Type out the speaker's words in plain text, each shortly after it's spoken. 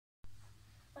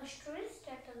story's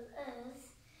title is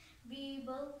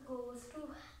Birbal Goes to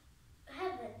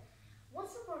Heaven.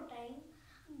 Once upon a time,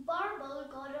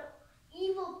 Birbal got an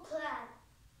evil plan.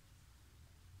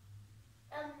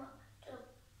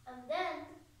 And then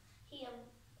he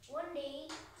one day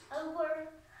Akbar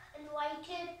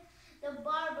invited the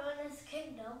barber in his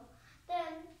kingdom.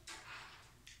 Then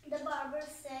the barber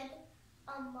said,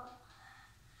 I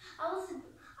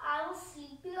was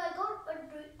sleeping. I got a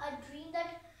dream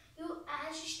that your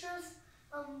ancestors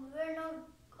were not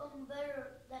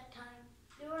better that time.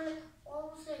 They were like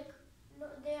almost like no,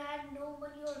 they had no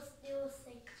money or they were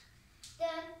sick.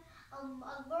 Then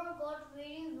Akbar got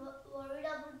very worried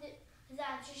about his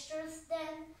ancestors.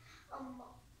 Then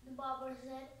the barber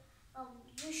said,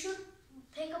 you should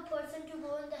pick a person to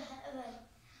go in the heaven.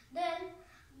 Then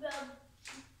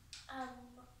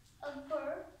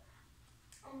Akbar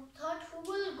thought, who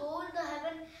will go in the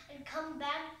heaven and come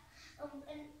back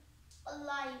and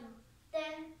alive.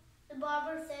 Then the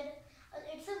barber said,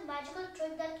 it's a magical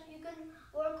trick that you can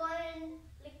work on in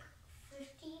like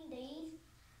 15 days.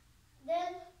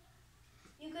 Then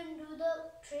you can do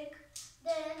the trick.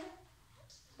 Then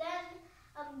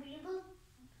Birbal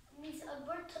means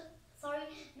Akbar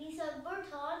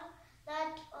thought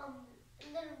that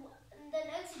in the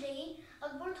next day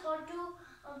Akbar thought to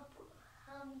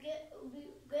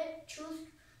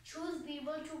choose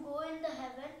Birbal to go in the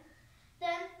heaven.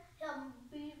 Then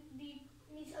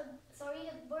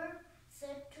Akbar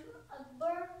said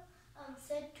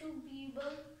to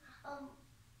Birbal,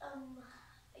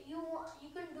 you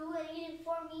can do anything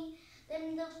for me.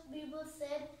 Then the Birbal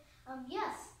said,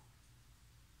 yes,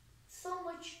 so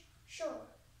much sure.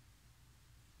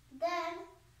 Then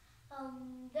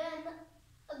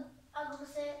Akbar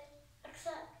said,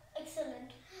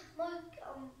 excellent. I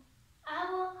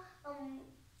have a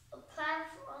plan.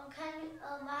 I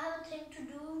have a thing to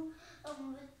do.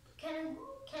 Can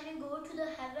you go to the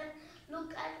heaven?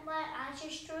 Look at my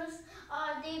ancestors.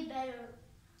 Are they better?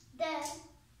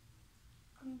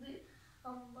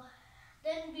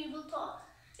 Then Birbal thought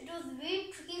it was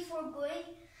very tricky for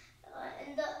going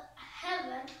in the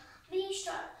heaven. He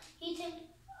think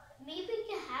maybe it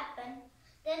can happen.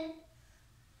 Then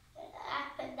it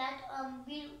happened that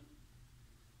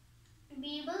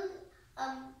Birbal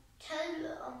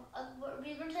tell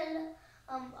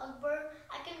Akbar,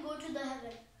 I can go to the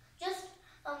heaven. Just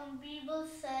Birbal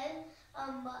said,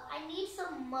 I need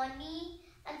some money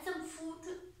and some food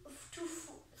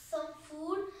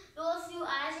because your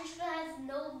ancestor has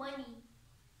no money.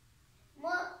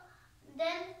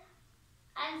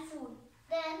 And food.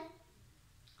 Then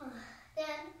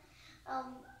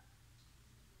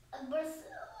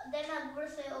Akbar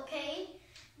said, okay.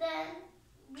 Then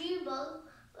Birbal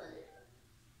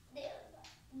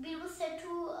said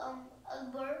to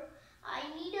Akbar, I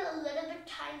need a little bit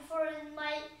time for in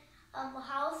my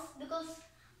house because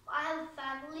I have a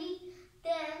family.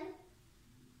 Then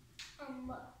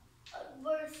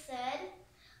Akbar said,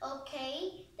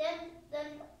 okay. Then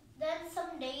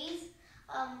some days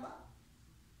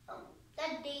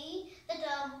that day that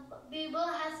Birbal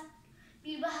has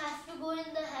to go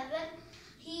in the heaven,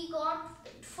 he got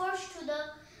first to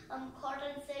the court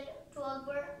and said,